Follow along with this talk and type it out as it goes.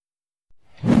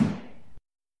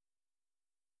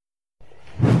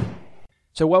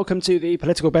So welcome to the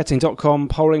politicalbetting.com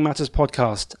Polling Matters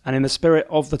podcast. And in the spirit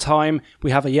of the time,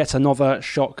 we have yet another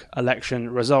shock election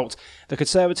result. The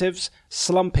Conservatives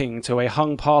slumping to a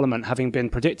hung parliament, having been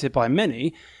predicted by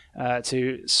many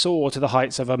to soar to the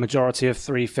heights of a majority of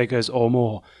three figures or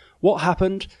more. What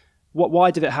happened?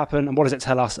 Why did it happen? And what does it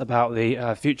tell us about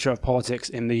the future of politics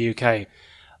in the UK?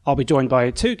 I'll be joined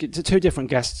by two different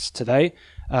guests today.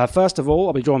 First of all,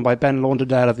 I'll be joined by Ben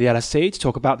Launderdale of the LSE to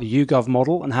talk about the YouGov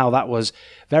model and how that was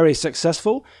very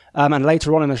successful. And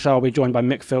later on in the show, I'll be joined by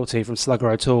Mick Filty from Slugger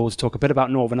O'Toole to talk a bit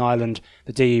about Northern Ireland,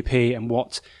 the DUP, and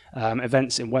what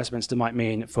events in Westminster might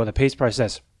mean for the peace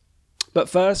process. But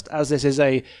first, as this is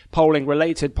a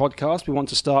polling-related podcast, we want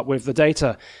to start with the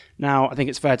data. Now, I think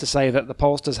it's fair to say that the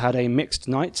pollsters had a mixed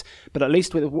night, but at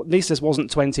least this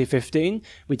wasn't 2015.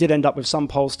 We did end up with some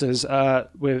pollsters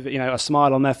with a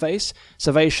smile on their face,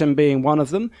 Survation being one of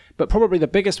them. But probably the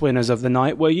biggest winners of the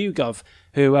night were YouGov,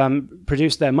 who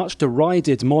produced their much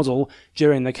derided model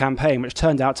during the campaign, which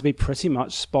turned out to be pretty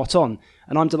much spot on.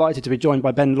 And I'm delighted to be joined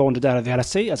by Ben Launderdale of the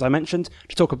LSE, as I mentioned,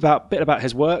 to talk a bit about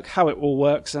his work, how it all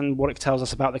works, and what it tells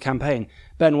us about the campaign.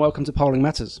 Ben, welcome to Polling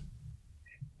Matters.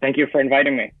 Thank you for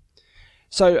inviting me.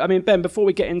 So, Ben, before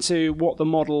we get into what the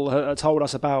model told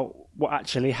us about what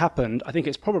actually happened, I think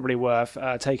it's probably worth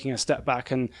taking a step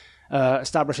back and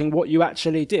establishing what you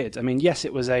actually did. Yes,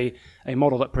 it was a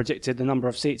model that predicted the number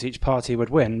of seats each party would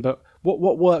win, but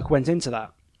what work went into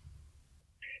that?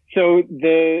 So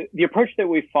the approach that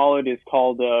we followed is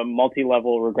called a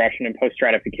multi-level regression and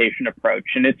post-stratification approach.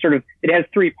 And it has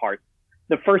three parts.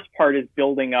 The first part is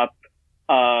building up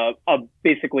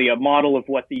basically a model of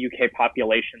what the UK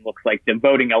population looks like, the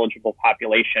voting eligible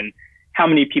population, how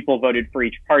many people voted for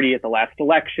each party at the last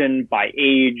election, by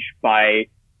age, by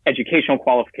educational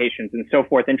qualifications, and so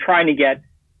forth, and trying to get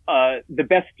the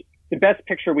best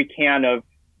picture we can of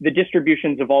the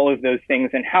distributions of all of those things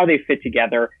and how they fit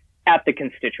together at the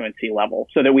constituency level,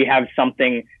 so that we have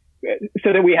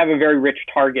a very rich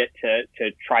target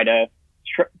to try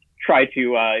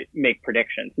to make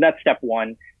predictions. That's step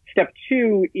one. Step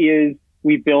two is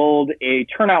we build a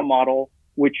turnout model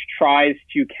which tries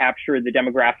to capture the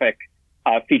demographic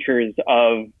features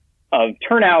of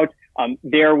turnout.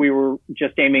 There we were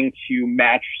just aiming to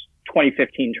match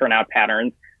 2015 turnout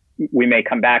patterns. We may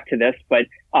come back to this, but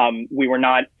we were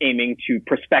not aiming to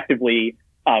prospectively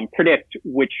predict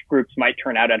which groups might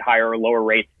turn out at higher or lower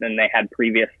rates than they had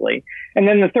previously. And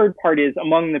then the third part is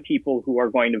among the people who are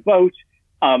going to vote,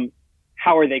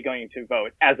 how are they going to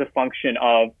vote as a function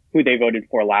of who they voted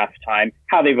for last time,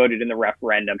 how they voted in the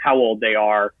referendum, how old they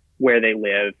are, where they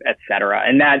live, et cetera.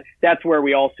 And that's where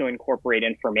we also incorporate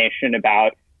information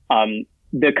about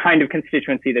the kind of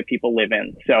constituency that people live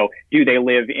in. So do they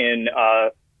live in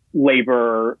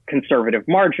Labour conservative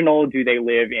marginal? Do they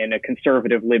live in a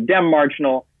conservative Lib Dem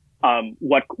marginal?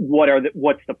 What's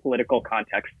the political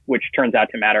context, which turns out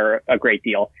to matter a great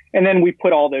deal. And then we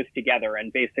put all those together,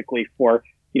 and basically for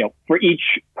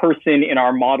each person in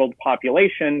our modeled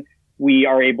population, we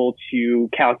are able to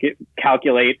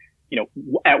calculate,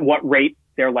 at what rate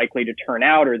they're likely to turn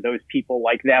out, or those people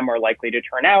like them are likely to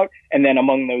turn out. And then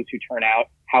among those who turn out,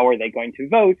 how are they going to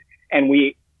vote? And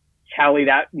we tally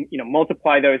that,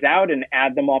 multiply those out and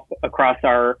add them up across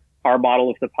our model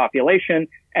of the population.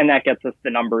 And that gets us the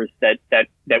numbers that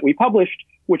we published,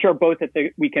 which are both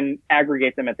we can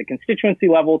aggregate them at the constituency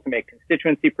level to make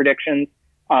constituency predictions.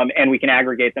 And we can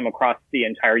aggregate them across the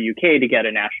entire UK to get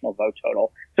a national vote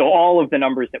total. So all of the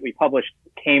numbers that we published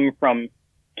came from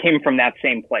that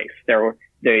same place. There were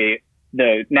the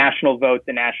national vote,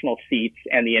 the national seats,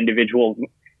 and the individual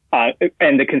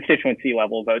and the constituency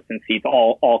level votes and seats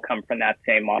all come from that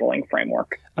same modeling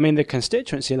framework. The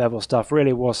constituency level stuff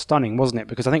really was stunning, wasn't it?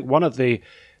 Because I think one of the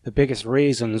biggest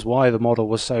reasons why the model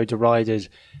was so derided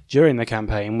during the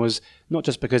campaign was not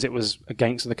just because it was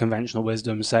against the conventional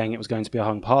wisdom saying it was going to be a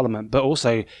hung parliament, but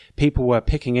also people were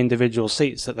picking individual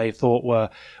seats that they thought were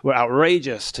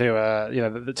outrageous to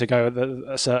go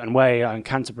a certain way. And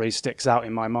Canterbury sticks out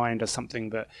in my mind as something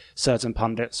that certain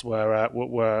pundits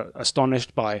were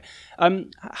astonished by.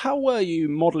 How were you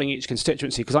modelling each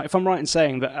constituency? Because if I'm right in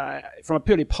saying that from a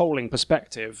purely polling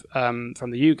perspective, from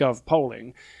the YouGov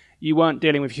polling, you weren't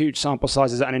dealing with huge sample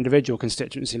sizes at an individual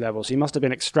constituency level, so you must have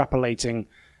been extrapolating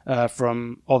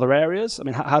from other areas.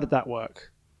 How did that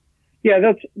work? Yeah,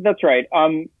 that's right.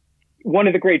 One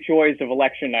of the great joys of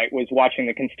election night was watching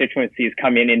the constituencies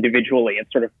come in individually and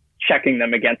sort of checking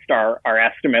them against our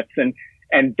estimates,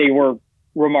 and they were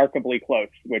remarkably close,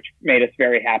 which made us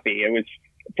very happy. It was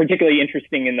particularly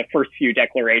interesting in the first few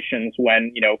declarations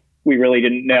when, we really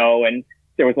didn't know, and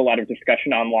there was a lot of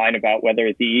discussion online about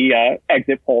whether the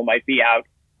exit poll might be out.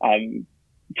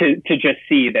 to just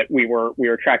see that we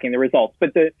were tracking the results.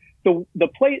 But the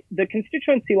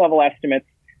constituency level estimates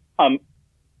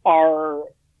are,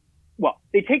 well,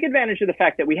 they take advantage of the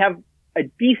fact that we have a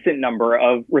decent number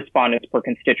of respondents per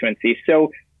constituency.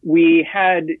 So we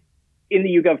had in the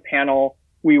YouGov panel,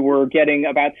 we were getting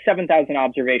about 7,000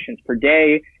 observations per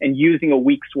day and using a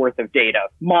week's worth of data,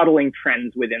 modeling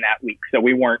trends within that week. So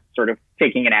we weren't sort of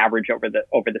taking an average over the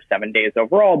 7 days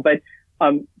overall, but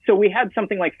so we had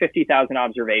something like 50,000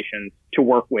 observations to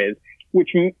work with,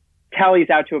 which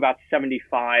tallies out to about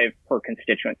 75 per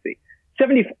constituency.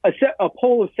 A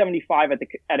poll of 75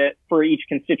 for each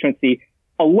constituency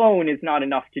alone is not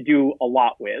enough to do a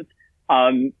lot with.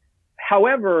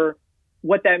 However,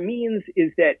 what that means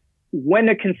is that when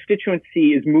a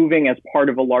constituency is moving as part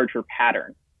of a larger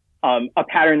pattern, a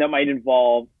pattern that might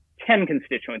involve 10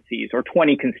 constituencies or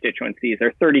 20 constituencies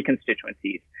or 30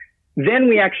 constituencies, then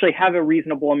we actually have a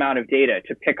reasonable amount of data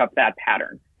to pick up that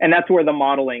pattern. And that's where the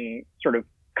modeling sort of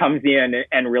comes in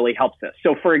and really helps us.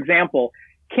 So for example,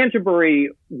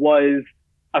 Canterbury was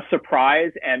a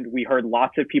surprise, and we heard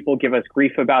lots of people give us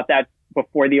grief about that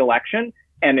before the election.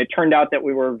 And it turned out that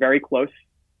we were very close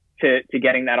to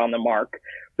getting that on the mark.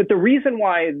 But the reason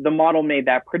why the model made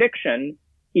that prediction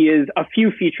is a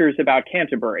few features about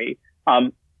Canterbury.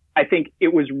 I think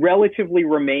it was relatively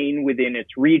remain within its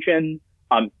region.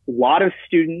 A lot of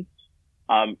students,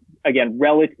 again,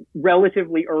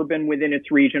 relatively urban within its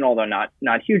region, although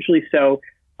not hugely so.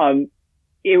 And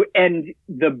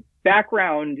the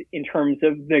background in terms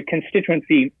of the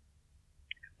constituency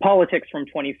politics from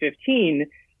 2015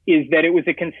 is that it was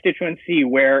a constituency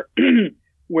where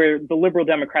where the Liberal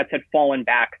Democrats had fallen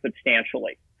back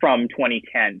substantially from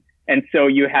 2010. And so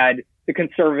you had the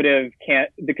Conservative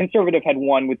had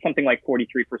won with something like 43%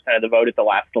 of the vote at the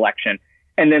last election.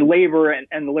 And then Labour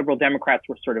and the Liberal Democrats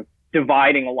were sort of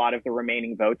dividing a lot of the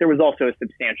remaining vote. There was also a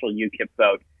substantial UKIP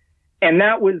vote. And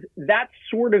that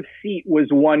sort of seat was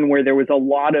one where there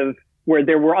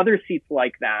were other seats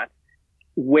like that,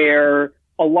 where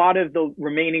a lot of the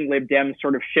remaining Lib Dems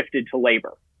sort of shifted to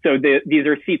Labour. So these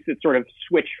are seats that sort of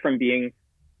switched from being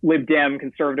Lib Dem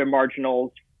conservative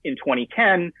marginals in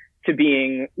 2010 to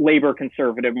being Labour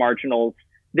conservative marginals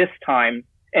this time.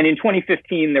 And in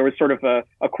 2015, there was sort of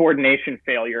a coordination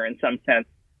failure in some sense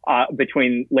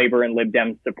between Labour and Lib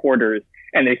Dem supporters,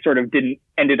 and they sort of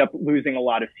ended up losing a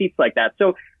lot of seats like that.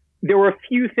 So there were a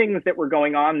few things that were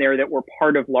going on there that were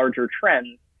part of larger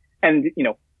trends. And,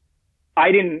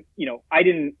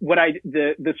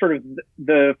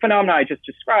 the phenomena I just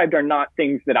described are not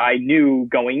things that I knew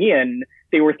going in.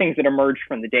 They were things that emerged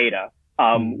from the data,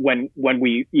 when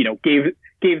we,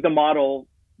 gave the model,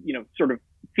 sort of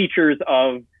features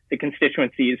of the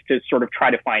constituencies to sort of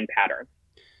try to find patterns.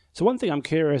 So one thing I'm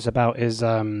curious about is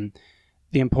the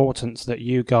importance that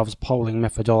YouGov's polling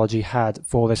methodology had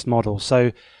for this model.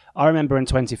 So I remember in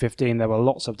 2015, there were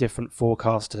lots of different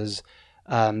forecasters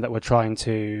that were trying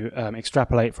to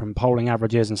extrapolate from polling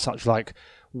averages and such like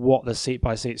what the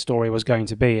seat-by-seat story was going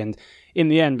to be. And in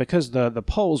the end, because the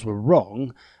polls were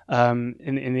wrong,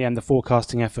 in the end, the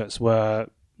forecasting efforts were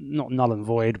not null and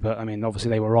void, but I mean, obviously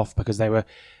they were off because they were,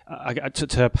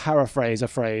 to paraphrase a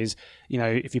phrase,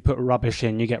 if you put rubbish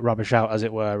in, you get rubbish out, as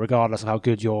it were, regardless of how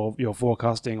good your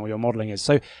forecasting or your modelling is.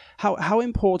 So how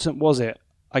important was it,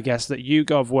 I guess, that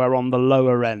YouGov were on the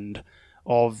lower end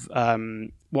of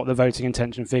what the voting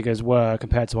intention figures were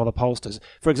compared to other pollsters?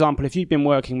 For example, if you'd been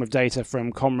working with data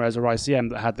from Comres or ICM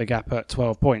that had the gap at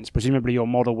 12 points, presumably your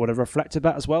model would have reflected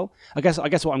that as well. I guess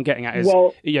what I'm getting at is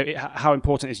how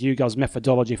important is YouGov's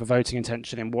methodology for voting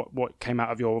intention and what came out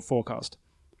of your forecast?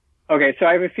 Okay, so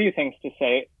I have a few things to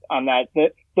say on that.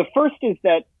 The first is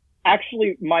that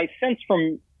actually my sense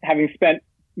from having spent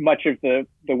much of the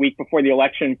week before the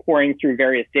election poring through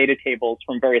various data tables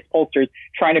from various pollsters,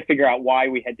 trying to figure out why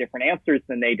we had different answers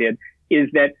than they did, is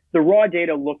that the raw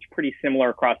data looked pretty similar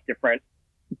across different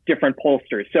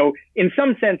pollsters. So in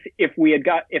some sense, if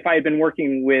I had been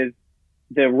working with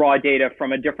the raw data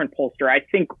from a different pollster, I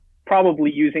think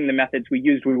probably using the methods we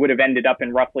used, we would have ended up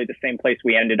in roughly the same place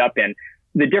we ended up in.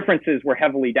 The differences were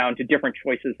heavily down to different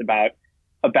choices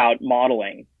about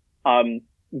modeling.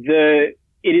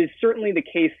 It is certainly the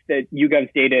case that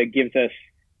YouGov's data gives us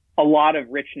a lot of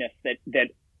richness that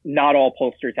not all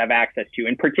pollsters have access to.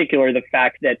 In particular, the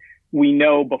fact that we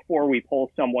know before we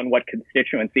poll someone what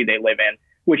constituency they live in,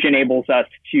 which enables us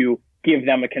to give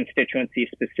them a constituency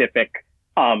specific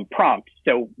prompt.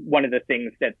 So one of the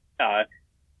things that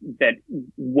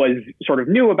was sort of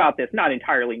new about this, not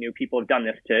entirely new, people have done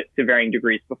this to varying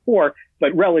degrees before,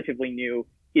 but relatively new,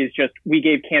 is just we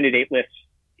gave candidate lists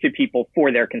to people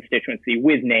for their constituency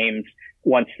with names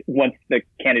once the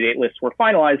candidate lists were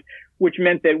finalized, which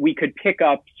meant that we could pick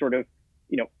up sort of,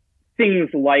 things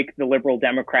like the Liberal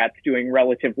Democrats doing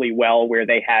relatively well where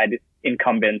they had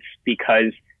incumbents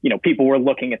because, people were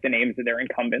looking at the names of their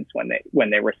incumbents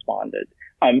when they responded.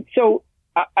 So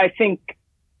I think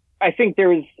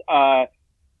there's,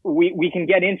 we can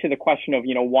get into the question of,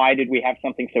 why did we have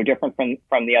something so different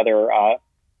from the other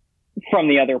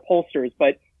pollsters?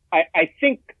 But I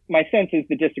think my sense is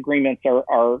the disagreements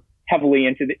are heavily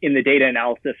in the data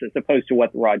analysis as opposed to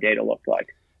what the raw data looks like.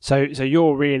 So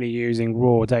you're really using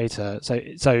raw data.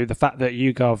 So the fact that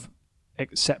YouGov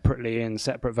separately in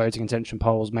separate voting intention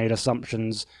polls made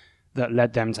assumptions that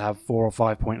led them to have 4 or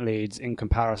 5 point leads in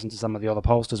comparison to some of the other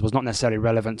pollsters was not necessarily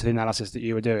relevant to the analysis that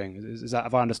you were doing. Is that,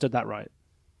 have I understood that right?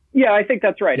 Yeah, I think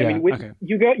that's right. Yeah, I mean,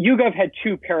 YouGov had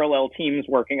two parallel teams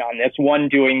working on this, one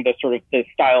doing the sort of the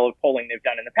style of polling they've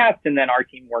done in the past, and then our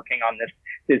team working on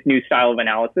this new style of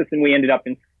analysis. And we ended up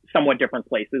in somewhat different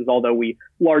places, although we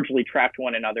largely tracked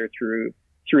one another through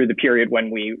the period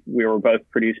when we were both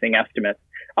producing estimates.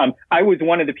 I was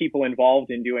one of the people involved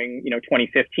in doing,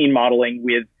 2015 modeling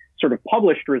with sort of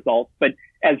published results. But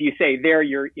as you say, there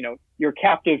you're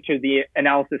captive to the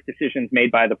analysis decisions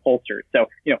made by the pollsters. So,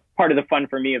 part of the fun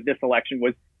for me of this election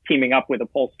was teaming up with a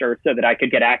pollster so that I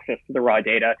could get access to the raw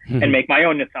data and make my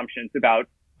own assumptions about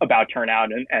turnout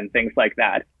and things like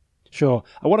that. Sure.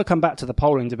 I want to come back to the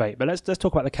polling debate, but let's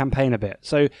talk about the campaign a bit.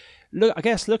 So, I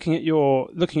guess looking at your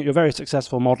very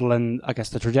successful model and I guess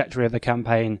the trajectory of the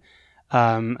campaign,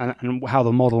 and how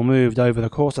the model moved over the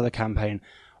course of the campaign,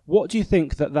 what do you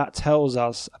think that tells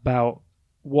us about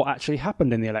what actually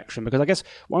happened in the election? Because I guess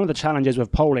one of the challenges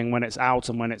with polling when it's out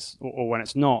and when it's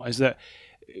not is that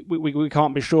we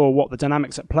can't be sure what the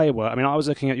dynamics at play were. I mean, I was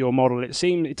looking at your model.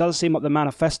 It does seem like the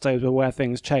manifestos were where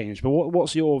things changed. But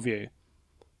what's your view?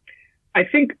 I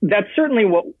think that's certainly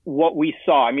what we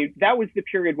saw. I mean, that was the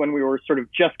period when we were sort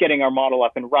of just getting our model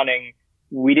up and running.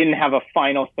 We didn't have a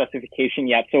final specification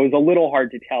yet, so it was a little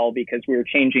hard to tell because we were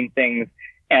changing things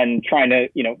and trying to,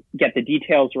 get the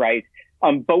details right.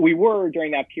 But we were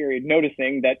during that period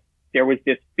noticing that there was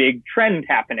this big trend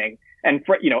happening. And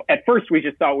at first we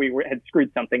just thought we had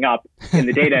screwed something up in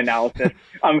the data analysis.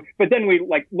 But then we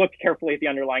looked carefully at the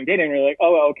underlying data and we were like,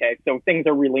 oh, okay, so things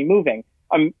are really moving.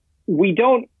 We've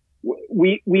done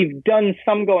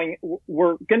some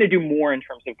we're going to do more in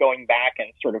terms of going back and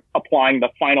sort of applying the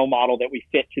final model that we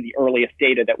fit to the earliest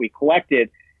data that we collected.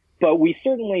 But we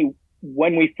certainly,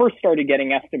 when we first started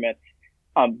getting estimates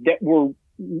that were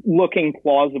looking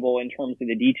plausible in terms of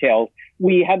the details,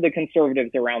 we had the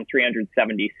conservatives around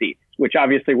 370 seats, which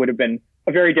obviously would have been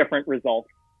a very different result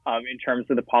in terms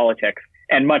of the politics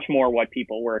and much more what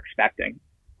people were expecting.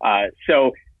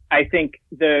 So I think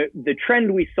the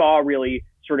trend we saw really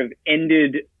sort of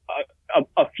ended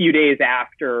a few days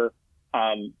after,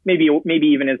 maybe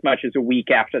even as much as a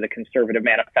week after the Conservative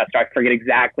manifesto. I forget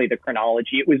exactly the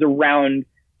chronology. It was around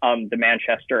the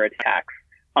Manchester attacks.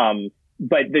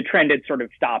 But the trend had sort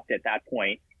of stopped at that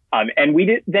point. And we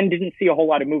didn't see a whole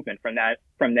lot of movement from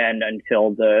then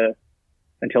until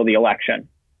the election.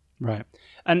 Right.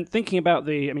 And thinking about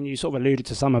you sort of alluded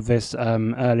to some of this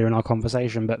earlier in our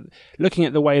conversation, but looking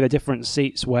at the way the different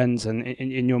seats went and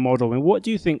in your model, what do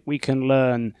you think we can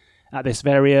learn at this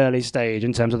very early stage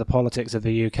in terms of the politics of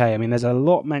the UK? I mean, there's a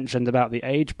lot mentioned about the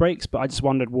age breaks, but I just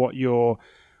wondered what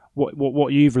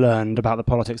you've learned about the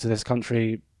politics of this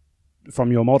country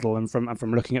from your model and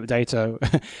from looking at the data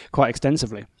quite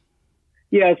extensively.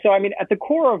 Yeah. So, I mean, at the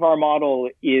core of our model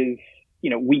is,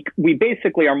 we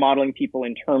basically are modeling people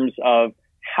in terms of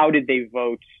how did they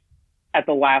vote at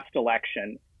the last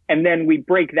election. And then we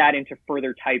break that into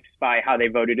further types by how they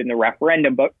voted in the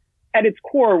referendum. But at its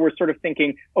core, we're sort of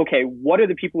thinking, okay, what are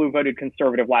the people who voted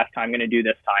Conservative last time going to do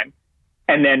this time?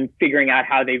 And then figuring out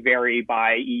how they vary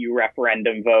by EU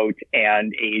referendum vote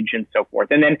and age and so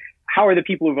forth. And then how are the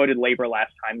people who voted Labour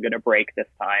last time going to break this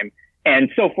time?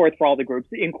 And so forth for all the groups,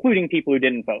 including people who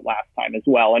didn't vote last time as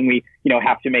well. And we,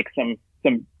 have to make some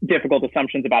difficult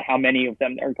assumptions about how many of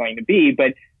them there are going to be.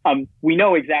 But we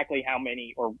know exactly how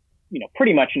many, or,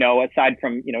 pretty much know, aside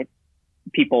from,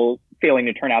 people failing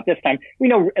to turn out this time, we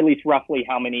know at least roughly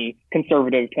how many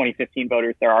Conservative 2015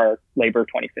 voters there are, Labour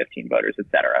 2015 voters, et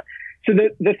cetera. So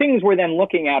the things we're then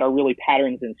looking at are really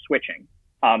patterns in switching.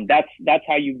 That's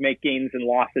how you make gains and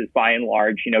losses by and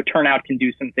large. Turnout can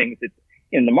do some things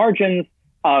in the margins,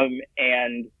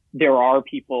 and there are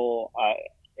people,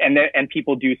 and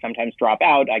people do sometimes drop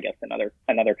out. I guess another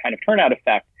kind of turnout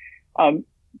effect.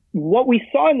 What we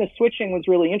saw in the switching was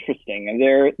really interesting, and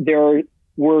there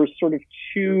were sort of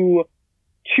two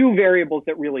two variables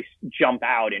that really jump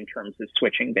out in terms of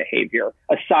switching behavior,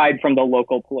 aside from the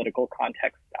local political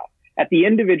context stuff. At the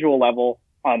individual level,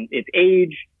 it's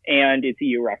age and it's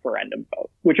EU referendum vote,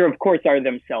 which of course are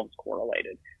themselves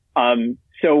correlated.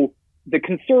 So the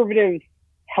Conservatives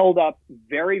held up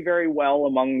very, very well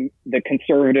among the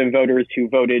Conservative voters who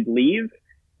voted Leave.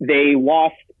 They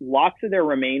lost lots of their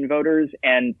Remain voters,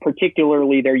 and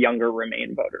particularly their younger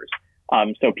Remain voters.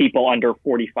 So people under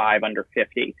 45, under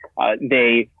 50.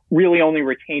 They really only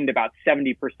retained about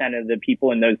 70% of the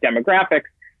people in those demographics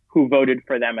who voted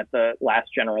for them at the last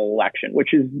general election,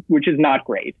 which is not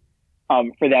great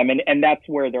for them. And that's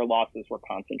where their losses were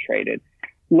concentrated.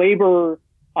 Labour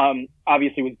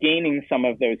obviously was gaining some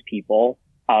of those people.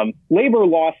 Labour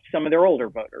lost some of their older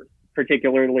voters,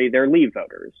 particularly their Leave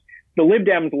voters. The Lib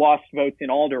Dems lost votes in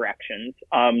all directions,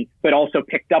 but also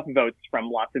picked up votes from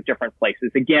lots of different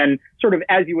places. Again, sort of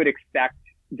as you would expect,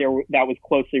 that was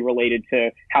closely related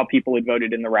to how people had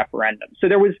voted in the referendum. So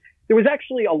there was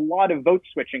actually a lot of vote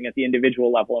switching at the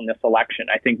individual level in this election.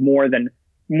 I think more than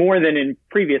in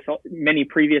many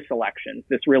previous elections.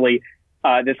 This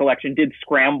election did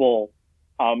scramble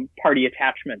party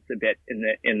attachments a bit in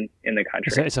the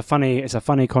country. It's a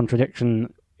funny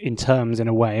contradiction in terms, in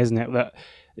a way, isn't it? That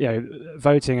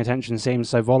voting attention seems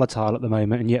so volatile at the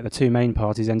moment, and yet the two main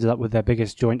parties ended up with their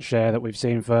biggest joint share that we've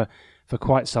seen for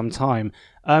quite some time.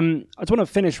 I just want to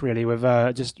finish really with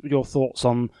just your thoughts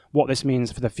on what this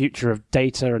means for the future of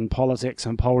data and politics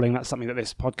and polling. That's something that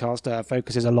this podcast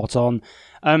focuses a lot on.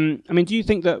 I mean, do you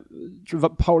think that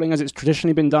polling as it's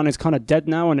traditionally been done is kind of dead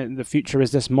now, and the future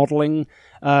is this modelling?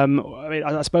 I mean,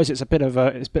 I suppose it's a bit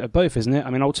of both, isn't it? I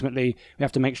mean, ultimately we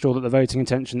have to make sure that the voting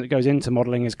intention that goes into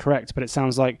modelling is correct, but it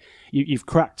sounds like you've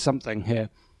cracked something here.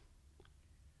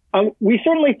 We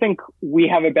certainly think we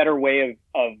have a better way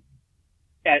of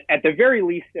at the very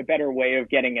least, a better way of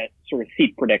getting at sort of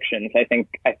seat predictions. I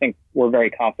think we're very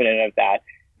confident of that.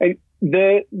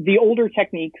 The older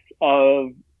techniques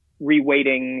of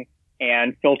reweighting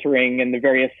and filtering and the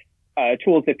various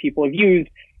tools that people have used,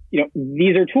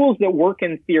 these are tools that work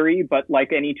in theory, but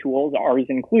like any tools, ours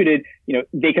included,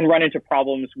 they can run into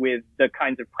problems with the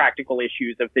kinds of practical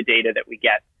issues of the data that we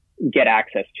get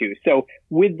access to. So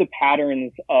with the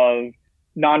patterns of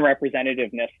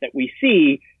non-representativeness that we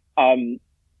see,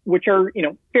 which are,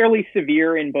 fairly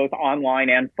severe in both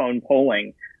online and phone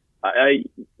polling,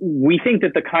 we think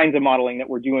that the kinds of modeling that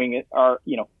we're doing are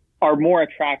more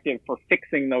attractive for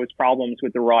fixing those problems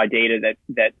with the raw data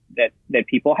that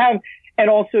people have. And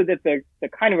also that the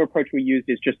kind of approach we used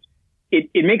is just,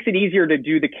 it makes it easier to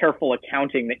do the careful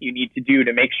accounting that you need to do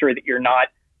to make sure that you're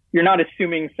not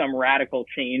assuming some radical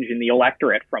change in the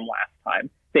electorate from last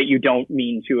time that you don't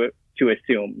mean to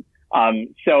assume.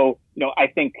 So, I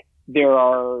think there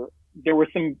were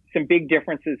some big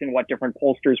differences in what different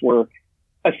pollsters were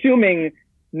assuming,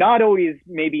 not always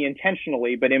maybe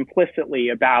intentionally, but implicitly,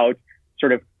 about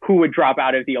sort of who would drop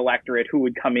out of the electorate, who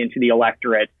would come into the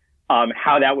electorate,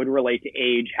 how that would relate to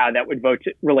age, how that would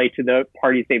relate to the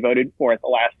parties they voted for at the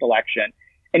last election.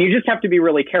 And you just have to be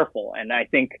really careful. And I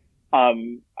think a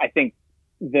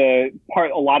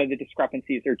lot of the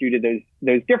discrepancies are due to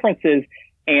those differences.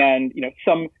 And,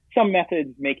 some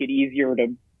methods make it easier to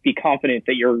be confident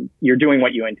that you're doing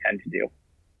what you intend to do.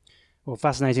 Well,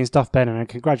 fascinating stuff, Ben, and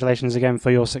congratulations again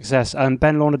for your success.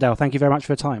 Ben Lauderdale, thank you very much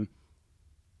for your time.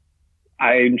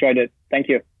 I enjoyed it. Thank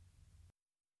you.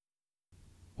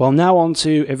 Well, now on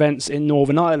to events in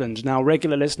Northern Ireland. Now,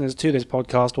 regular listeners to this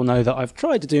podcast will know that I've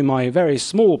tried to do my very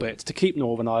small bit to keep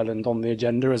Northern Ireland on the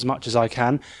agenda as much as I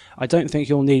can. I don't think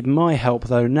you'll need my help,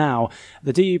 though, now.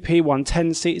 The DUP won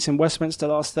 10 seats in Westminster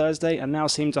last Thursday and now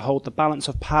seem to hold the balance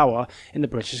of power in the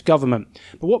British government.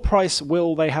 But what price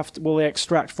will they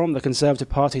extract from the Conservative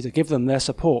Party to give them their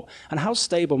support? And how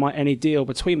stable might any deal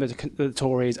between the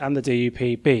Tories and the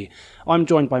DUP be? I'm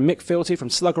joined by Mick Fealty from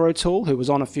Slugger O'Toole, who was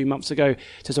on a few months ago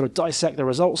to sort of dissect the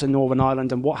results in Northern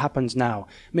Ireland and what happens now.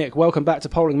 Mick, welcome back to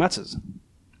Polling Matters.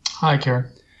 Hi, Kieran.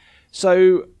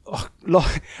 So,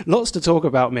 lots to talk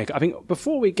about, Mick. I think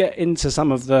before we get into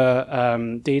some of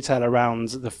the detail around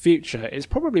the future, it's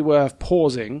probably worth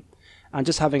pausing and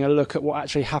just having a look at what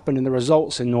actually happened in the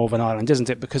results in Northern Ireland, isn't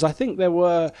it? Because I think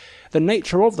the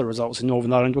nature of the results in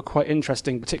Northern Ireland were quite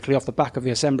interesting, particularly off the back of the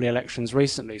Assembly elections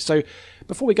recently. So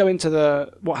before we go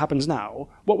into what happens now,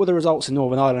 what were the results in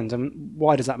Northern Ireland and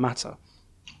why does that matter?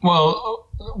 Well,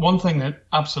 one thing that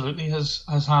absolutely has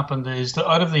happened is that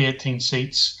out of the 18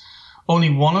 seats, only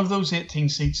one of those 18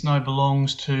 seats now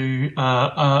belongs to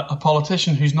a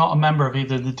politician who's not a member of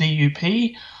either the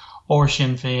DUP or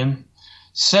Sinn Féin.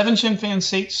 7 Sinn Féin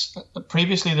seats.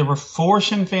 Previously, there were 4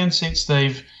 Sinn Féin seats.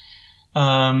 They've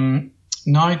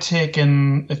now they've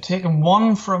taken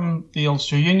one from the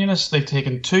Ulster Unionists, they've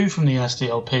taken two from the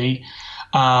SDLP,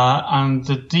 and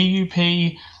the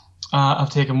DUP have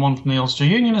taken one from the Ulster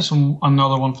Unionists and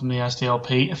another one from the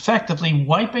SDLP, effectively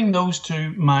wiping those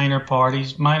two minor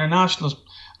parties, minor nationalist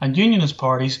and unionist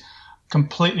parties,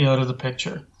 completely out of the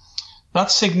picture.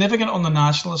 That's significant on the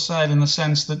nationalist side in the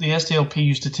sense that the SDLP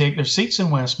used to take their seats in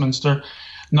Westminster.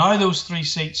 Now those three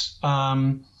seats, two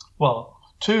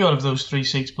out of those three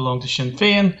seats belong to Sinn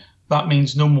Féin. That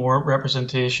means no more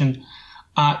representation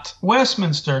at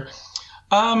Westminster.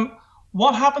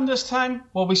 What happened this time?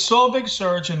 Well, we saw a big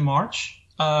surge in March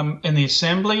in the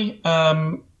Assembly.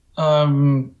 I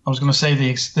was going to say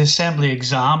the Assembly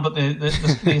exam, but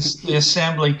the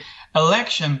Assembly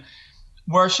election,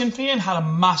 where Sinn Féin had a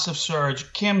massive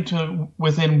surge, came to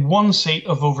within one seat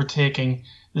of overtaking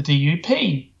the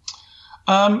DUP.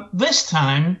 This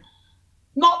time,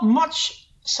 not much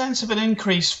sense of an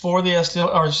increase for the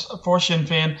for Sinn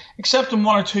Féin, except in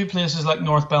one or two places like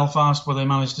North Belfast, where they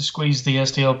managed to squeeze the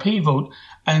SDLP vote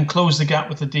and close the gap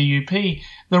with the DUP.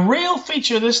 The real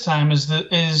feature this time is the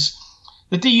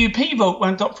DUP vote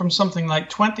went up from something like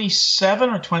 27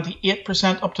 or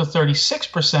 28% up to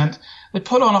 36%. They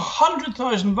put on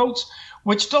 100,000 votes,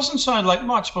 which doesn't sound like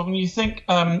much, but when you think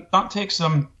that takes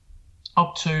them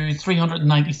up to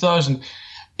 390,000,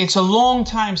 it's a long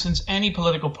time since any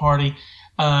political party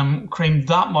creamed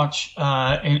that much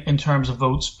in terms of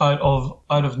votes out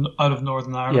of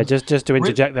Northern Ireland. Yeah, just to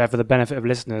interject there for the benefit of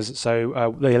listeners.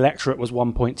 So the electorate was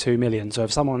 1.2 million. So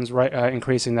if someone's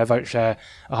increasing their vote share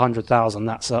 100,000,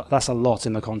 that's a lot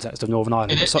in the context of Northern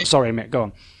Ireland. Sorry, Mick, go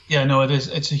on. Yeah, no, it is.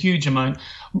 It's a huge amount.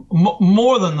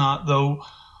 More than that, though,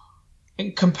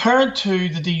 compared to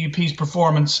the DUP's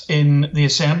performance in the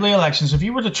Assembly elections, if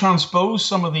you were to transpose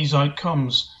some of these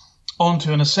outcomes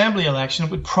onto an Assembly election, it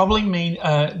would probably mean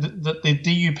that the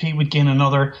DUP would gain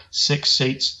another 6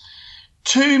 seats.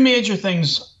 Two major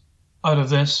things out of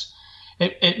this.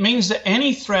 It means that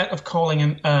any threat of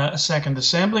calling a second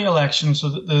Assembly election so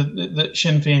that the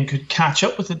Sinn Féin could catch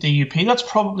up with the DUP, that's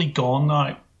probably gone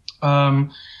now.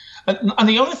 And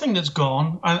the other thing that's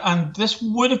gone, and this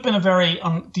would have been a very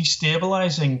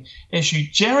destabilising issue,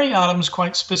 Gerry Adams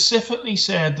quite specifically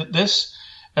said that this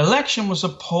election was a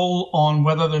poll on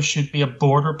whether there should be a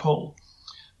border poll.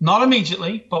 Not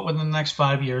immediately, but within the next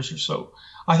 5 years or so.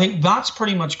 I think that's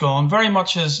pretty much gone, very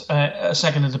much as a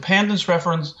second independence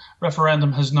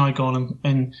referendum has now gone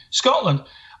in Scotland.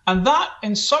 And that,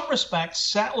 in some respects,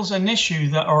 settles an issue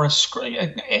that, or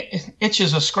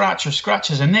itches a scratch, or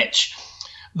scratches an itch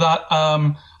that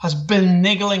has been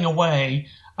niggling away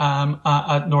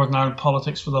at Northern Ireland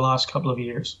politics for the last couple of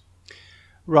years.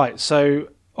 Right, so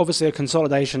obviously a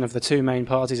consolidation of the two main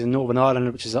parties in Northern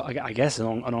Ireland, which is, I guess, an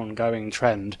ongoing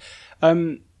trend.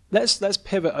 Let's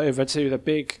pivot over to the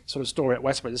big sort of story at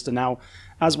Westminster. Now,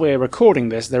 as we're recording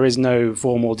this, there is no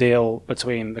formal deal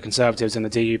between the Conservatives and the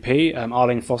DUP.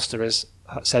 Arlene Foster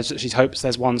says that she hopes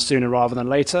there's one sooner rather than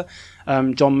later.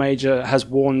 John Major has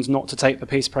warned not to take the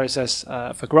peace process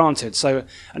for granted. So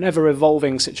an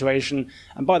ever-evolving situation,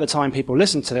 and by the time people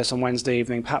listen to this on Wednesday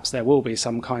evening, perhaps there will be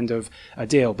some kind of a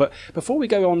deal. But before we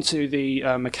go on to the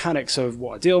mechanics of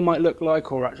what a deal might look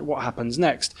like or what happens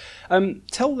next,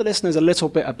 tell the listeners a little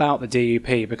bit about the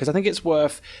DUP, because I think it's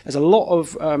there's a lot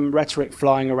of rhetoric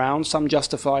flying around, some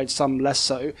justified, some less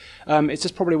so. It's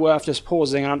just probably worth just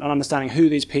pausing and understanding who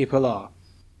these people are.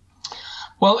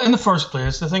 Well, in the first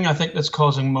place, the thing I think that's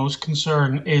causing most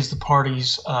concern is the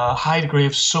party's high degree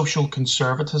of social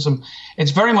conservatism. It's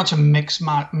very much a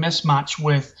mismatch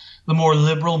with the more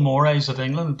liberal mores of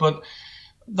England, but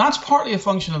that's partly a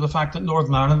function of the fact that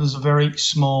Northern Ireland is a very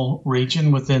small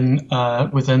region within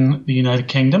the United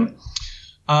Kingdom.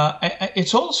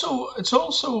 It's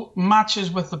also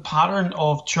matches with the pattern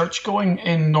of church going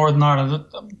in Northern Ireland.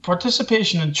 The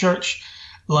participation in church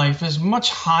life is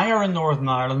much higher in Northern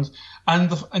Ireland,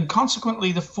 and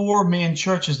consequently the four main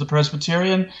churches, the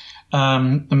Presbyterian,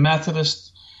 the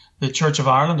Methodist, the Church of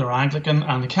Ireland or Anglican,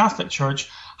 and the Catholic Church,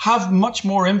 have much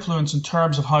more influence in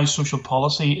terms of how social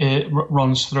policy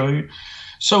runs through.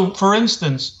 So, for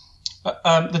instance,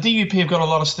 the DUP have got a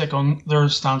lot of stick on their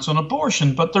stance on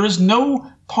abortion, but there is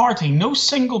no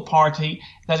single party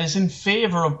that is in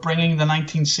favour of bringing the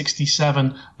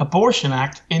 1967 Abortion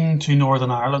Act into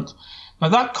Northern Ireland. Now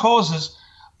that causes,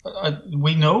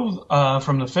 we know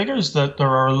from the figures that there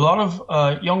are a lot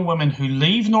of young women who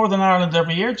leave Northern Ireland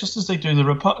every year, just as they do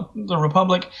the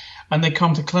Republic, and they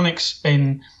come to clinics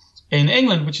in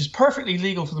England, which is perfectly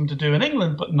legal for them to do in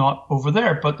England, but not over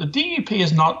there. But the DUP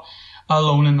is not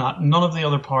alone in that. None of the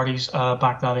other parties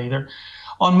back that either.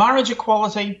 On marriage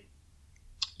equality,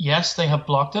 yes, they have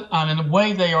blocked it, and in a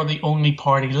way they are the only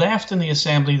party left in the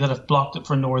Assembly that have blocked it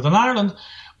for Northern Ireland,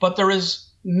 but there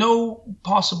is no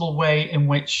possible way in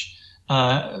which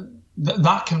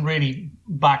that can really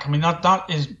back. I mean, that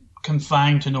is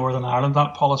confined to Northern Ireland,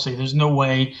 that policy. There's no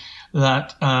way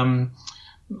that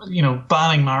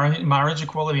banning marriage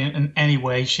equality in any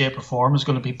way, shape or form is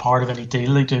going to be part of any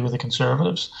deal they do with the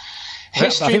Conservatives. I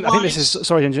think this is,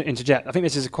 sorry to interject, I think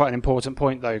this is quite an important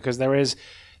point though, because there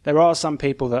are some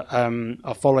people that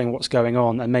are following what's going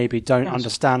on and maybe don't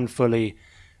understand fully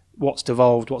what's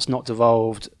devolved, what's not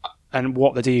devolved, and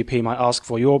what the DUP might ask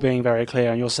for. You're being very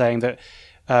clear and you're saying that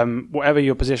whatever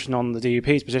your position on the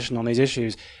DUP's position on these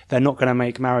issues, they're not going to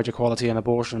make marriage equality and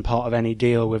abortion part of any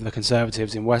deal with the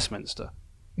Conservatives in Westminster.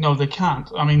 No, they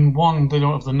can't. I mean, one, they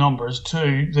don't have the numbers.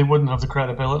 Two, they wouldn't have the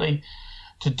credibility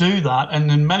to do that. And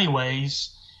in many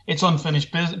ways, it's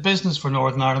unfinished business for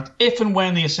Northern Ireland. If and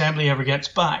when the Assembly ever gets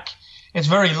back, it's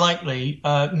very likely,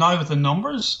 now with the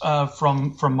numbers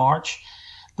from March,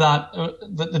 that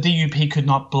the DUP could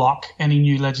not block any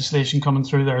new legislation coming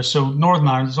through there. So Northern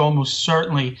Ireland is almost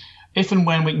certainly, if and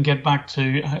when we can get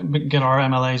our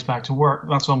MLAs back to work,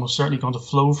 that's almost certainly going to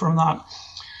flow from that.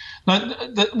 Now,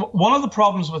 one of the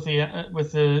problems with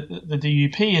the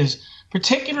DUP is,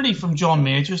 particularly from John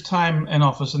Major's time in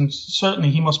office, and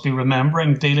certainly he must be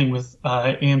remembering dealing with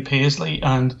Ian Paisley,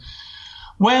 and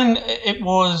when it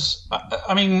was,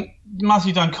 I mean,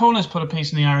 Matthew Dancona has put a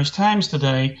piece in the Irish Times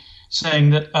today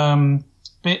saying that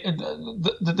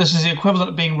that this is the equivalent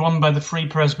of being run by the Free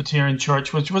Presbyterian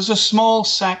Church, which was a small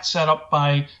sect set up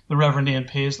by the Reverend Ian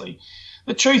Paisley.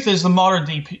 The truth is the modern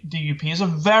DUP is a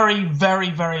very,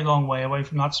 very, very long way away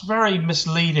from that. It's very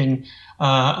misleading,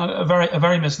 a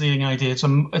very misleading idea.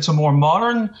 It's a more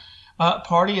modern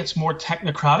party. It's more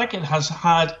technocratic. It has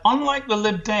had, unlike the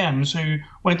Lib Dems who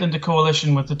went into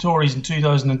coalition with the Tories in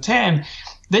 2010,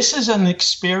 this is an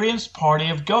experienced party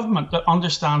of government that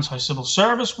understands how civil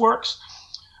service works.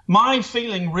 My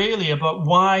feeling really about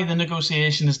why the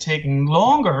negotiation is taking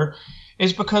longer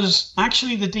is because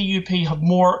actually the DUP have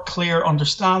more clear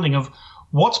understanding of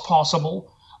what's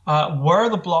possible, where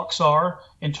the blocks are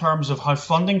in terms of how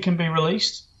funding can be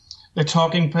released. They're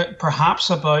talking perhaps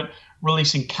about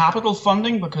releasing capital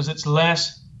funding because it's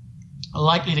less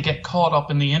likely to get caught up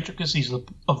in the intricacies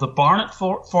of the Barnett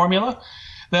formula.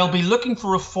 They'll be looking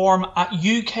for reform at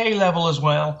UK level as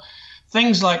well.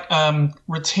 Things like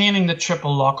retaining the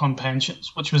triple lock on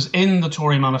pensions, which was in the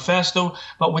Tory manifesto,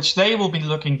 but which they will be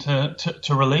looking to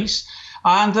release.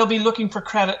 And they'll be looking for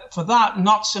credit for that,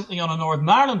 not simply on a Northern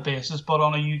Ireland basis, but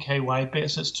on a UK-wide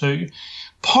basis too.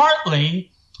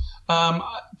 Partly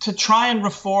to try and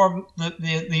reform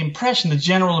the impression, the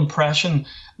general impression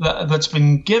that's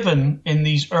been given in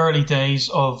these early days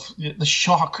of the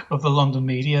shock of the London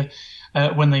media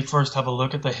when they first have a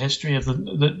look at the history of the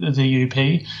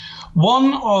DUP.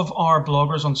 One of our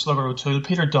bloggers on Slugger O'Toole,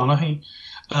 Peter Donaghy,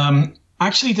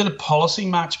 actually did a policy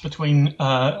match between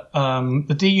the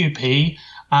DUP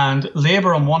and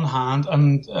Labour on one hand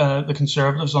and the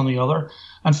Conservatives on the other,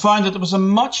 and found that there was a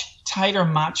much tighter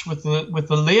match with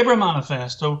the Labour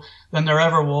manifesto than there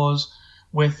ever was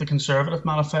with the Conservative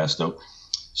manifesto.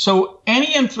 So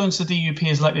any influence the DUP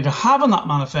is likely to have on that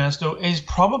manifesto is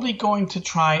probably going to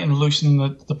try and loosen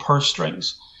the purse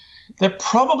strings. They're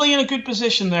probably in a good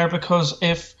position there because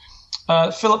if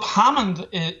Philip Hammond,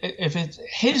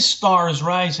 his star is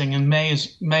rising and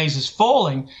May's is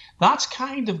falling, that's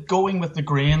kind of going with the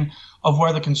grain of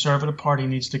where the Conservative Party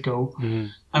needs to go. Mm-hmm.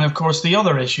 And of course, the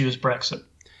other issue is Brexit.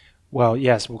 Well,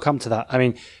 yes, we'll come to that. I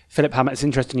mean, Philip Hammond. It's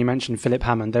interesting you mentioned Philip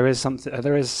Hammond. There is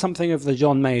something of the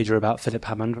John Major about Philip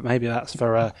Hammond, but maybe that's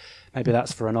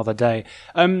for another day.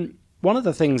 One of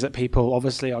the things that people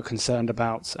obviously are concerned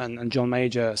about, and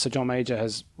Sir John Major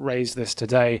has raised this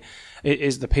today,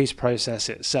 is the peace process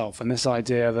itself, and this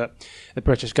idea that the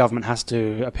British government has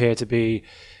to appear to be,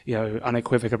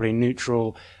 unequivocally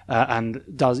neutral, and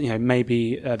does,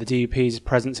 maybe the DUP's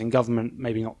presence in government,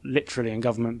 maybe not literally in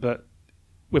government, but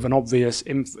with an obvious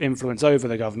influence over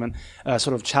the government,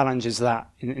 sort of challenges that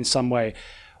in some way.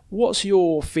 What's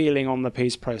your feeling on the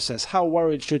peace process? How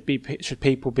worried should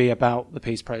people be about the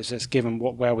peace process, given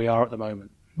where we are at the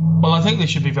moment? Well, I think they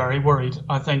should be very worried.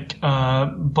 I think,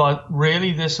 but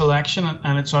really, this election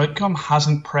and its outcome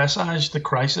hasn't presaged the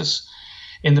crisis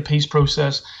in the peace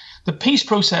process. The peace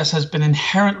process has been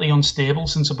inherently unstable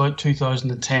since about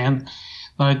 2010.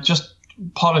 Now, just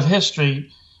potted history.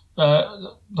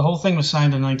 The whole thing was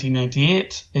signed in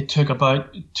 1998. It took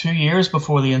about 2 years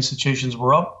before the institutions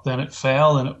were up. Then it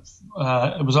fell, and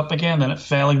it was up again. Then it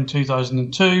fell in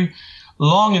 2002.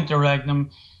 Long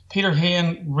interregnum. Peter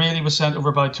Hain really was sent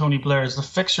over by Tony Blair as the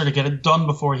fixer to get it done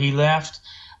before he left.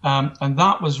 And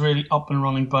that was really up and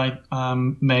running by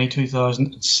May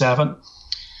 2007.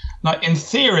 Now, in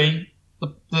theory,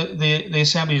 the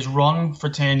Assembly has run for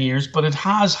 10 years, but it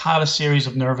has had a series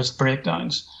of nervous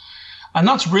breakdowns. And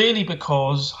that's really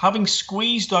because, having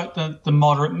squeezed out the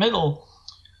moderate middle,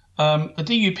 the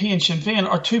DUP and Sinn Féin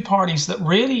are two parties that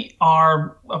really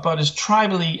are about as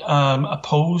tribally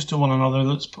opposed to one another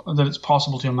that it's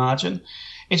possible to imagine.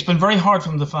 It's been very hard for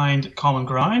them to find common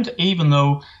ground, even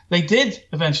though they did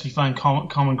eventually find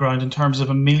common ground in terms of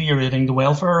ameliorating the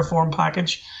welfare reform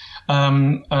package,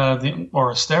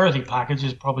 or austerity package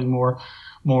is probably more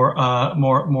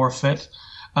fit.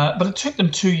 But it took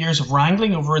them 2 years of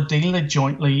wrangling over a deal they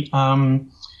jointly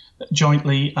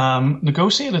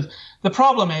negotiated. The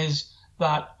problem is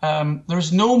that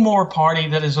there's no more party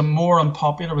that is more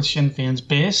unpopular with Sinn Féin's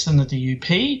base than the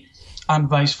DUP, and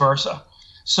vice versa.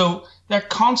 So they're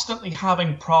constantly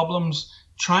having problems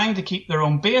trying to keep their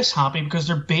own base happy because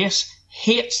their base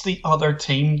hates the other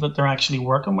team that they're actually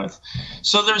working with.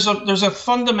 So there's a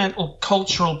fundamental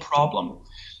cultural problem.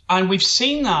 And we've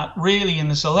seen that really in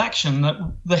this election, that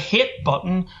the hate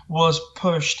button was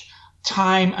pushed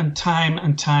time and time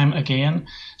and time again.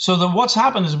 So what's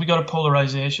happened is we got a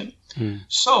polarization.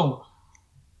 So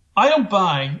I don't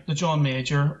buy the John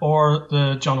Major or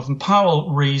the Jonathan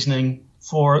Powell reasoning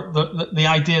for the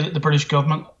idea that the British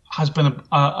government has been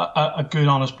a good,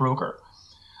 honest broker.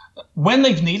 When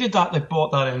they've needed that, they've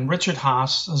brought that in. Richard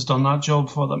Haas has done that job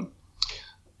for them.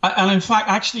 And in fact,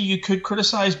 actually, you could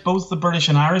criticise both the British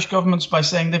and Irish governments by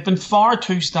saying they've been far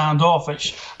too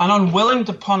standoffish and unwilling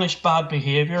to punish bad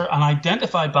behaviour and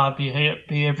identify bad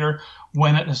behaviour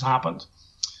when it has happened.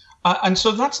 And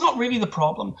so that's not really the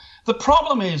problem. The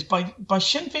problem is by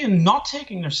Sinn Féin not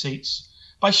taking their seats,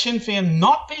 by Sinn Féin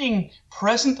not being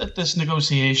present at this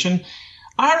negotiation,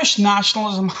 Irish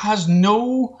nationalism has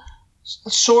no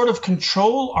sort of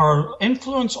control or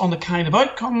influence on the kind of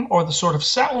outcome or the sort of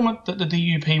settlement that the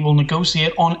DUP will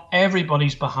negotiate on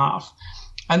everybody's behalf.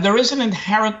 And there is an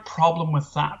inherent problem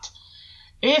with that.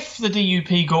 If the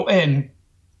DUP go in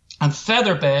and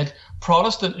featherbed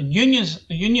Protestant and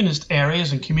unionist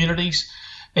areas and communities,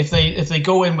 if they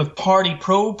go in with party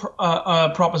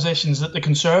propositions that the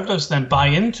Conservatives then buy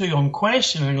into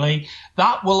unquestioningly,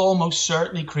 that will almost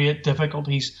certainly create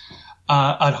difficulties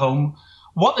at home.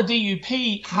 What the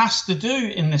DUP has to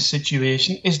do in this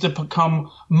situation is to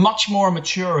become much more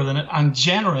mature and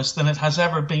generous than it has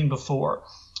ever been before.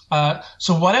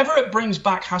 So whatever it brings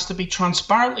back has to be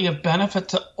transparently of benefit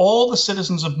to all the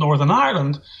citizens of Northern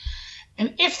Ireland.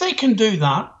 And if they can do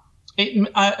that,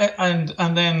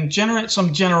 and then generate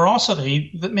some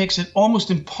generosity that makes it almost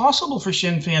impossible for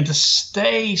Sinn Féin to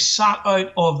stay sat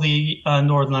out of the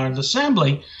Northern Ireland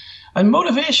Assembly, and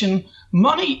motivation,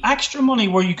 money, extra money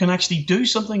where you can actually do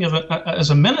something as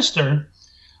a minister,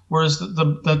 whereas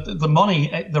the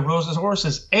money, the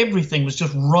resources, everything was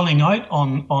just running out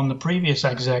on the previous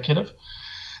executive,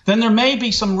 then there may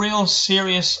be some real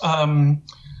serious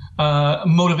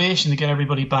motivation to get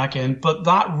everybody back in. But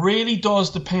that really does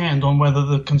depend on whether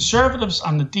the Conservatives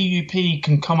and the DUP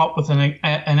can come up with an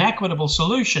equitable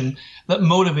solution that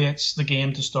motivates the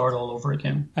game to start all over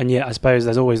again. And yet, I suppose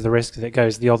there's always the risk that it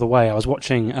goes the other way. I was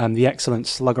watching the excellent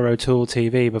Slugger O'Toole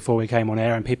TV before we came on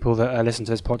air, and people that listen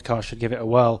to this podcast should give it a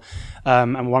whirl.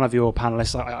 And one of your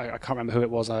panellists, I can't remember who it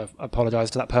was, I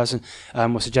apologise to that person,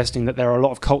 was suggesting that there are a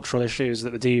lot of cultural issues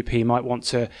that the DUP might want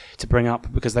to bring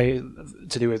up because to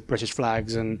do with British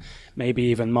flags and maybe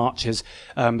even marches,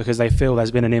 because they feel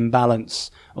there's been an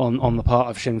imbalance on the part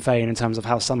of Sinn Féin in terms of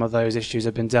how some of those issues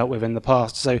have been dealt with in the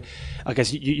past. So I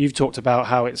guess you've talked about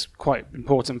how it's quite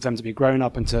important for them to be grown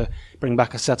up and to bring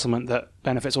back a settlement that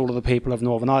benefits all of the people of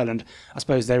Northern Ireland. I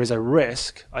suppose there is a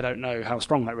risk, I don't know how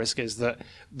strong that risk is, that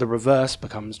the reverse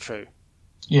becomes true.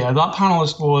 Yeah, that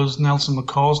panellist was Nelson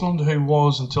McCausland, who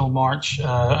was until March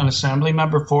an Assembly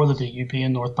member for the DUP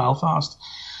in North Belfast.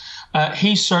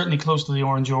 He's certainly close to the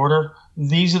Orange Order.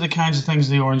 These are the kinds of things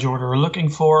the Orange Order are looking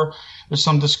for. There's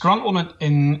some disgruntlement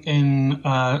in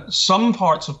some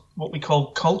parts of what we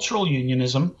call cultural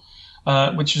unionism,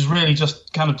 which is really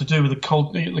just kind of to do with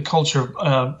the culture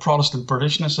of Protestant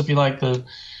Britishness, if you like, the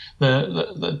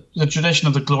tradition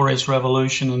of the Glorious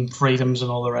Revolution and freedoms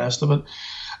and all the rest of it,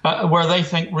 where they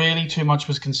think really too much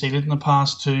was conceded in the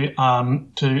past to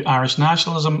Irish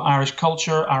nationalism, Irish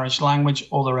culture, Irish language,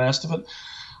 all the rest of it.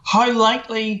 How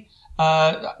likely,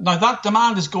 now that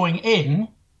demand is going in,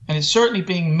 and it's certainly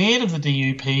being made of the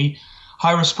DUP,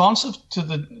 how responsive to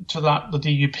that the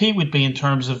DUP would be in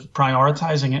terms of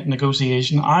prioritising it in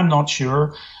negotiation, I'm not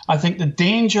sure. I think the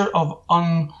danger of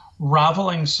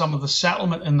unraveling some of the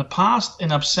settlement in the past in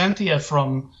absentia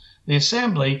from the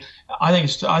Assembly, I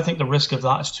think the risk of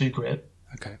that is too great.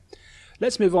 Okay.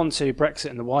 Let's move on to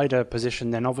Brexit and the wider position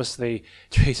then. Obviously,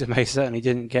 Theresa May certainly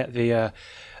didn't get the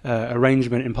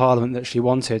arrangement in Parliament that she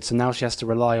wanted, so now she has to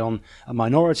rely on a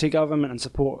minority government and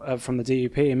support from the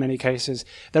DUP in many cases.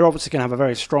 They're obviously going to have a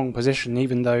very strong position,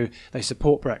 even though they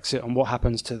support Brexit, on what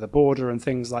happens to the border and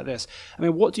things like this. I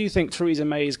mean, what do you think Theresa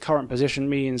May's current position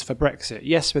means for Brexit?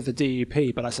 Yes, with the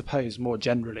DUP, but I suppose more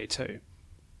generally too.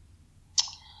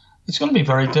 It's going to be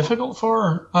very difficult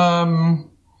for her.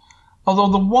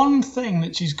 Although the one thing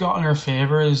that she's got in her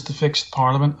favour is the Fixed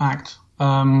Parliament Act.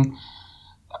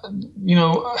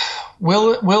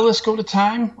 Will this go to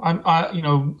time?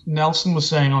 Nelson was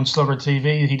saying on Slugger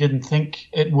TV he didn't think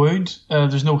it would.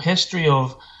 There's no history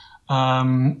of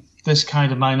this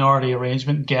kind of minority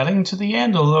arrangement getting to the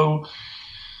end, although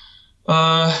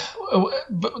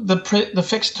the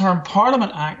Fixed Term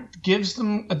Parliament Act gives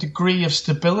them a degree of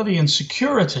stability and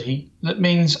security that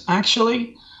means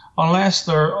actually, unless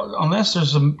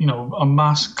there's a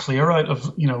mass clear out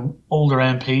of older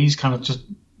MPs kind of just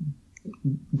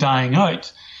dying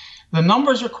out, the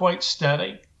numbers are quite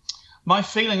steady. My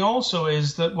feeling also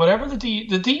is that whatever the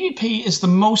DUP is the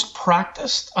most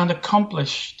practiced and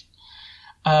accomplished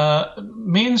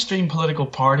mainstream political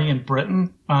party in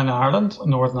Britain and Ireland,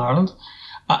 Northern Ireland,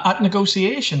 at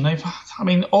negotiation.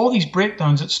 All these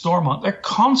breakdowns at Stormont, they're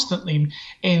constantly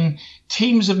in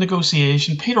teams of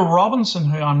negotiation. Peter Robinson,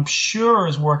 who I'm sure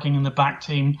is working in the back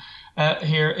team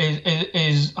here,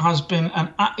 is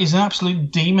an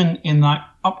absolute demon in that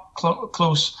up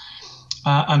close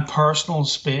and personal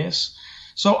space.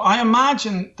 So I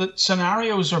imagine that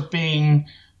scenarios are being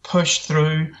pushed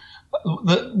through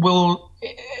that will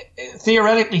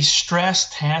theoretically stress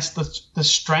test the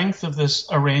strength of this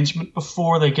arrangement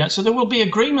before they get. So there will be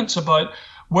agreements about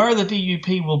where the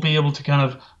DUP will be able to kind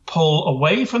of pull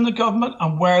away from the government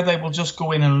and where they will just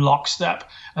go in lockstep.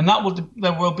 And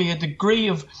there will be a degree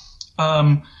of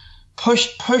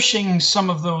pushing some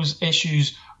of those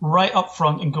issues right up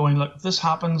front and going, look, if this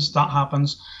happens, that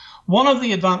happens. One of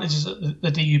the advantages that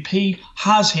the DUP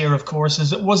has here, of course,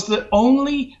 is it was the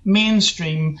only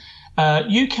mainstream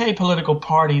UK political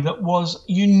party that was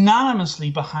unanimously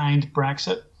behind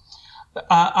Brexit.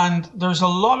 And there's a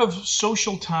lot of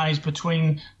social ties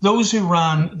between those who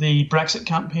ran the Brexit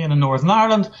campaign in Northern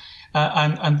Ireland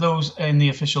and those in the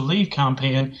official Leave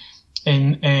campaign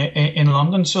in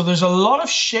London. So there's a lot of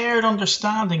shared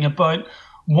understanding about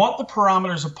what the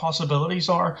parameters of possibilities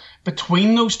are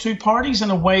between those two parties in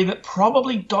a way that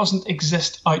probably doesn't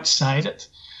exist outside it.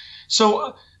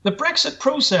 So the Brexit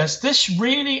process, this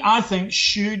really, I think,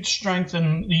 should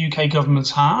strengthen the UK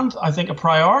government's hand. I think a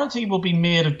priority will be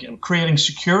made of creating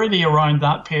security around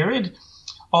that period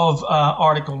of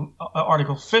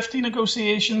Article 50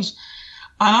 negotiations.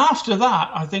 And after that,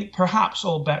 I think perhaps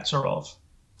all bets are off.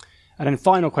 And then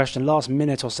final question, last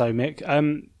minute or so, Mick.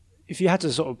 If you had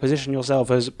to sort of position yourself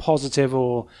as positive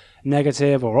or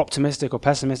negative or optimistic or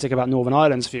pessimistic about Northern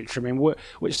Ireland's future, I mean,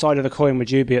 which side of the coin would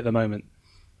you be at the moment?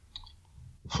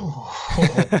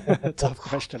 Tough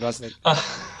question, I think.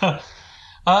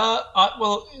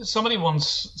 Well, somebody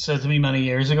once said to me many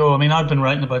years ago, I mean, I've been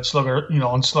writing about Slugger,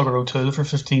 on Slugger O'Toole for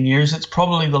 15 years. It's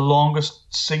probably the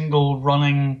longest single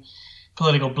running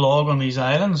political blog on these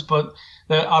islands, but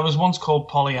I was once called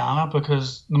Pollyanna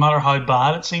because no matter how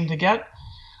bad it seemed to get,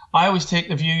 I always take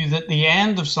the view that the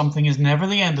end of something is never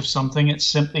the end of something. It's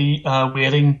simply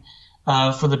waiting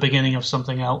for the beginning of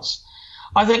something else.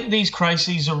 I think these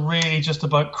crises are really just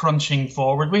about crunching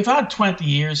forward. We've had 20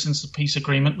 years since the peace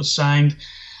agreement was signed.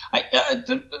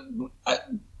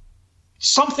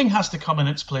 Something has to come in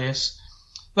its place.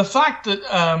 The fact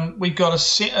that we've got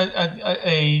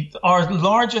our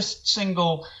largest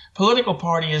single political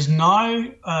party is now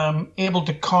able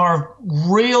to carve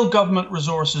real government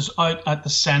resources out at the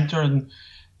centre and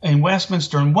in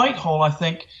Westminster and Whitehall, I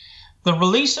think the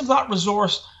release of that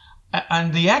resource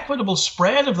and the equitable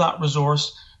spread of that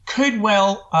resource could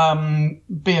well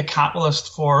be a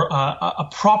catalyst for a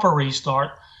proper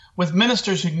restart with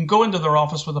ministers who can go into their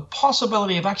office with the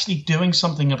possibility of actually doing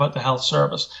something about the health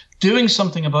service, doing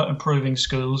something about improving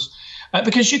schools,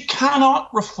 because you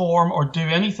cannot reform or do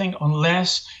anything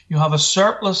unless you have a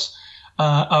surplus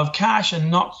of cash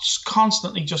and not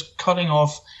constantly just cutting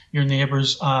off your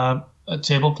neighbour's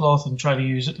tablecloth and try to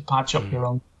use it to patch up your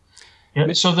own.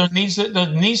 Yeah, so there needs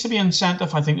to be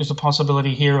incentive. I think there's a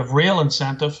possibility here of real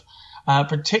incentive,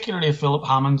 particularly if Philip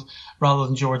Hammond rather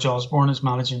than George Osborne is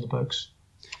managing the books.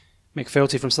 Mick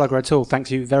Fealty from Slugger O'Toole,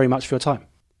 thank you very much for your time.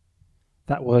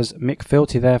 That was Mick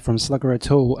Filty there from Slugger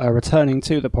O'Toole, returning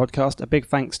to the podcast. A big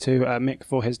thanks to Mick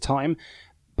for his time,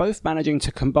 both managing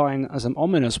to combine some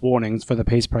ominous warnings for the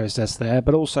peace process there,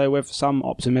 but also with some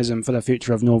optimism for the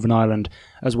future of Northern Ireland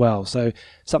as well. So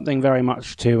something very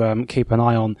much to keep an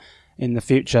eye on in the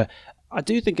future. I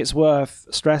do think it's worth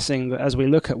stressing that as we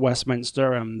look at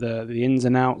Westminster and the ins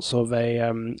and outs of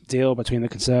a deal between the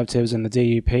Conservatives and the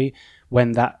DUP,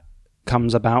 when that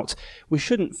comes about, we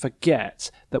shouldn't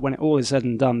forget that when it all is said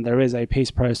and done, there is a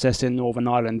peace process in Northern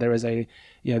Ireland. There is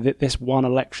this one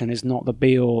election is not the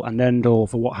be-all and end-all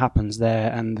for what happens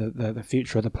there and the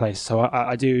future of the place. So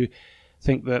I do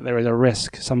think that there is a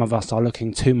risk some of us are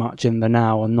looking too much in the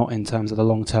now and not in terms of the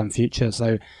long-term future.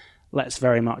 So let's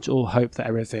very much all hope that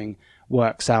everything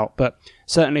works out. But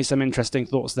certainly some interesting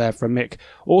thoughts there from Mick.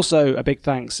 Also, a big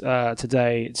thanks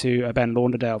today to Ben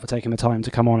Launderdale for taking the time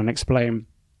to come on and explain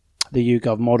the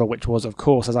YouGov model, which was, of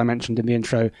course, as I mentioned in the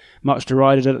intro, much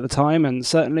derided at the time. And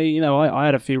certainly, I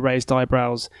had a few raised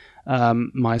eyebrows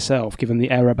myself, given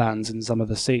the error bands in some of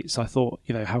the seats. I thought,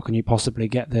 how can you possibly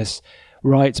get this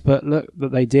right? But look,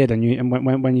 that they did. And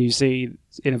when you see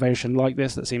innovation like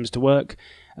this that seems to work,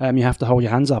 you have to hold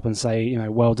your hands up and say,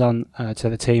 well done to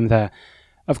the team there.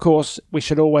 Of course, we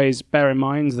should always bear in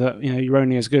mind that you're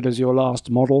only as good as your last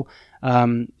model.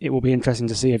 It will be interesting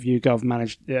to see if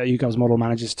YouGov's model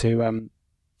manages to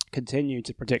continue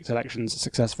to predict elections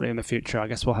successfully in the future. I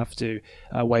guess we'll have to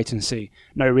wait and see.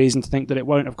 No reason to think that it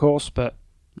won't, of course, but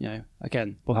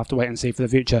again, we'll have to wait and see for the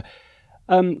future.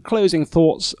 Closing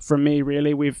thoughts from me,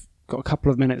 really. We've got a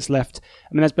couple of minutes left. I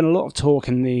mean, there's been a lot of talk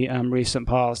in the recent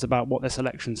past about what this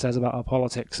election says about our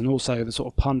politics, and also the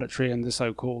sort of punditry and the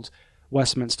so-called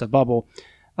Westminster bubble.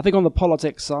 I think on the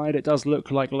politics side, it does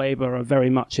look like Labour are very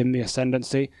much in the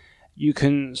ascendancy. You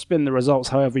can spin the results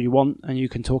however you want, and you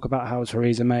can talk about how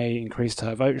Theresa May increased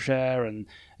her vote share, and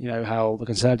how the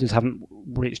Conservatives haven't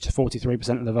reached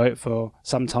 43% of the vote for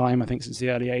some time, I think since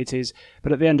the early 80s.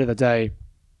 But at the end of the day,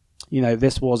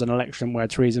 this was an election where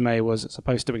Theresa May was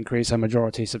supposed to increase her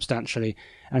majority substantially,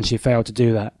 and she failed to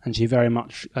do that, and she very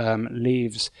much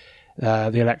leaves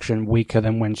the election weaker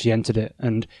than when she entered it.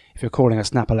 And if you're calling a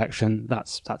snap election,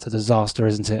 that's a disaster,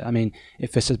 isn't it? I mean,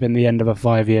 if this has been the end of a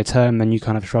 5-year term, then you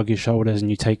kind of shrug your shoulders and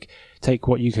you take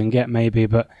what you can get, maybe.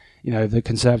 But the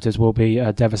Conservatives will be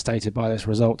devastated by this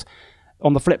result.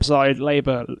 On the flip side,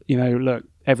 Labour, look,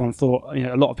 everyone thought,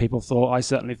 a lot of people thought, I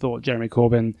certainly thought Jeremy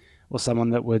Corbyn was someone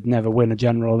that would never win a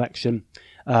general election.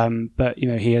 But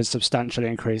he has substantially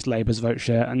increased Labour's vote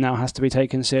share and now has to be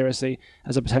taken seriously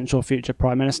as a potential future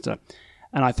Prime Minister.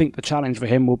 And I think the challenge for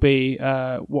him will be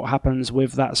what happens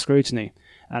with that scrutiny,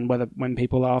 and whether when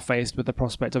people are faced with the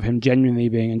prospect of him genuinely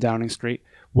being in Downing Street,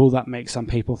 will that make some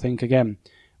people think again?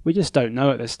 We just don't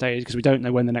know at this stage, because we don't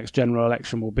know when the next general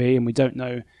election will be, and we don't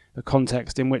know the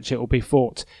context in which it will be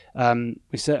fought.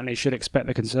 We certainly should expect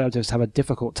the Conservatives to have a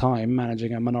difficult time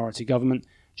managing a minority government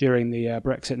during the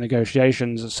Brexit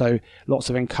negotiations. So lots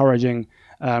of encouraging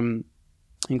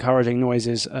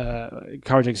noises,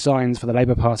 encouraging signs for the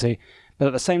Labour Party. But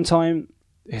at the same time,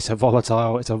 it's a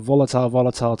volatile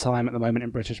time at the moment in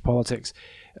British politics.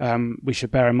 We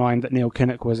should bear in mind that Neil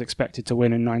Kinnock was expected to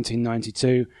win in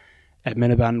 1992. Ed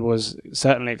Miliband was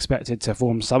certainly expected to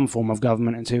form some form of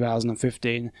government in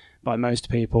 2015 by most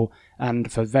people,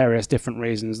 and for various different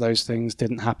reasons, those things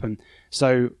didn't happen.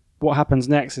 So what happens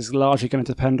next is largely going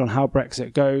to depend on how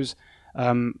Brexit goes.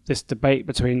 This debate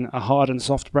between a hard and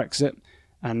soft Brexit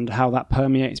and how that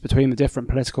permeates between the different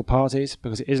political parties,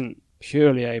 because it isn't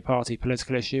purely a party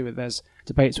political issue. There's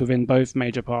debates within both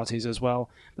major parties as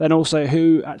well. Then also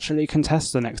who actually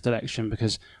contests the next election,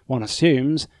 because one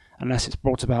assumes, unless it's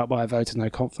brought about by a vote of no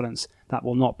confidence, that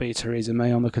will not be Theresa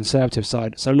May on the Conservative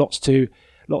side. So lots to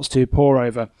pore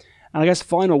over. And I guess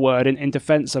final word in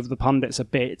defence of the pundits a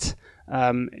bit.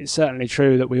 It's certainly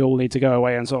true that we all need to go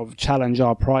away and sort of challenge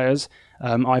our priors.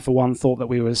 I, for one, thought that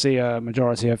we would see a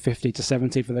majority of 50 to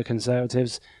 70 for the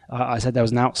Conservatives. I said there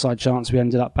was an outside chance we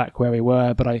ended up back where we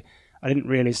were, but I didn't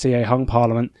really see a hung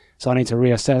parliament, so I need to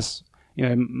reassess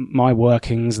my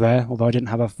workings there, although I didn't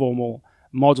have a formal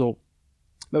model.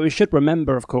 But we should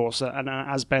remember, of course, and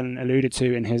as Ben alluded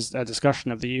to in his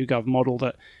discussion of the YouGov model,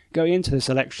 that going into this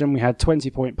election, we had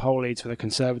 20-point poll leads for the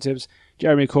Conservatives.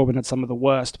 Jeremy Corbyn had some of the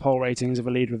worst poll ratings of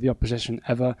a leader of the opposition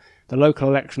ever. The local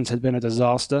elections had been a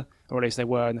disaster, or at least they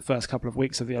were in the first couple of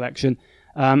weeks of the election.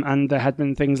 And there had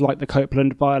been things like the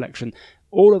Copeland by-election.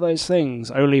 All of those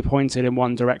things only pointed in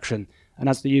one direction. And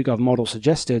as the YouGov model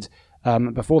suggested,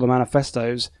 before the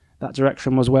manifestos, that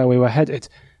direction was where we were headed.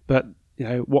 But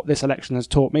what this election has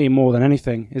taught me more than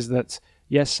anything is that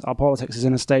Yes, our politics is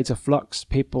in a state of flux.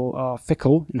 People are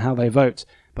fickle in how they vote,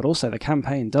 but also the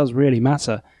campaign does really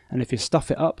matter. And if you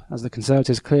stuff it up, as the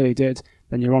Conservatives clearly did,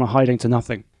 then you're on a hiding to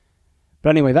nothing.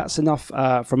 But anyway, that's enough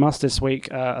from us this week.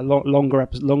 A longer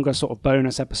sort of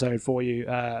bonus episode for you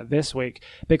this week.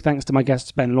 Big thanks to my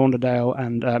guests Ben Launderdale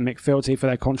and Mick Filty for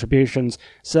their contributions.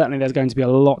 Certainly there's going to be a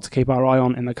lot to keep our eye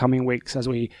on in the coming weeks as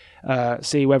we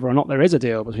see whether or not there is a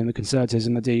deal between the Conservatives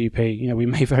and the DUP. You know, we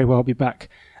may very well be back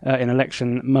in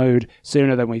election mode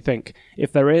sooner than we think.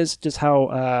 If there is, just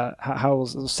how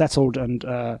settled and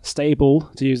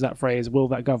stable, to use that phrase, will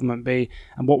that government be,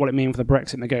 and what will it mean for the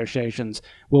Brexit negotiations?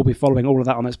 We'll be following all of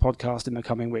that on this podcast in the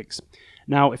coming weeks.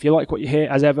 Now, if you like what you hear,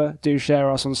 as ever, do share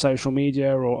us on social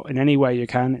media or in any way you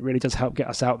can. It really does help get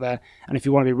us out there. And if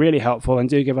you want to be really helpful, then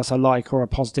do give us a like or a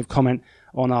positive comment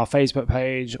on our Facebook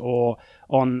page or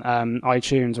on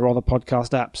iTunes or other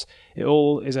podcast apps. It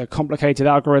all is a complicated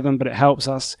algorithm, but it helps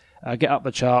us get up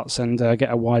the charts and get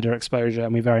a wider exposure,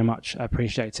 and we very much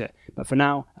appreciate it. But for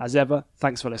now, as ever,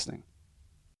 thanks for listening.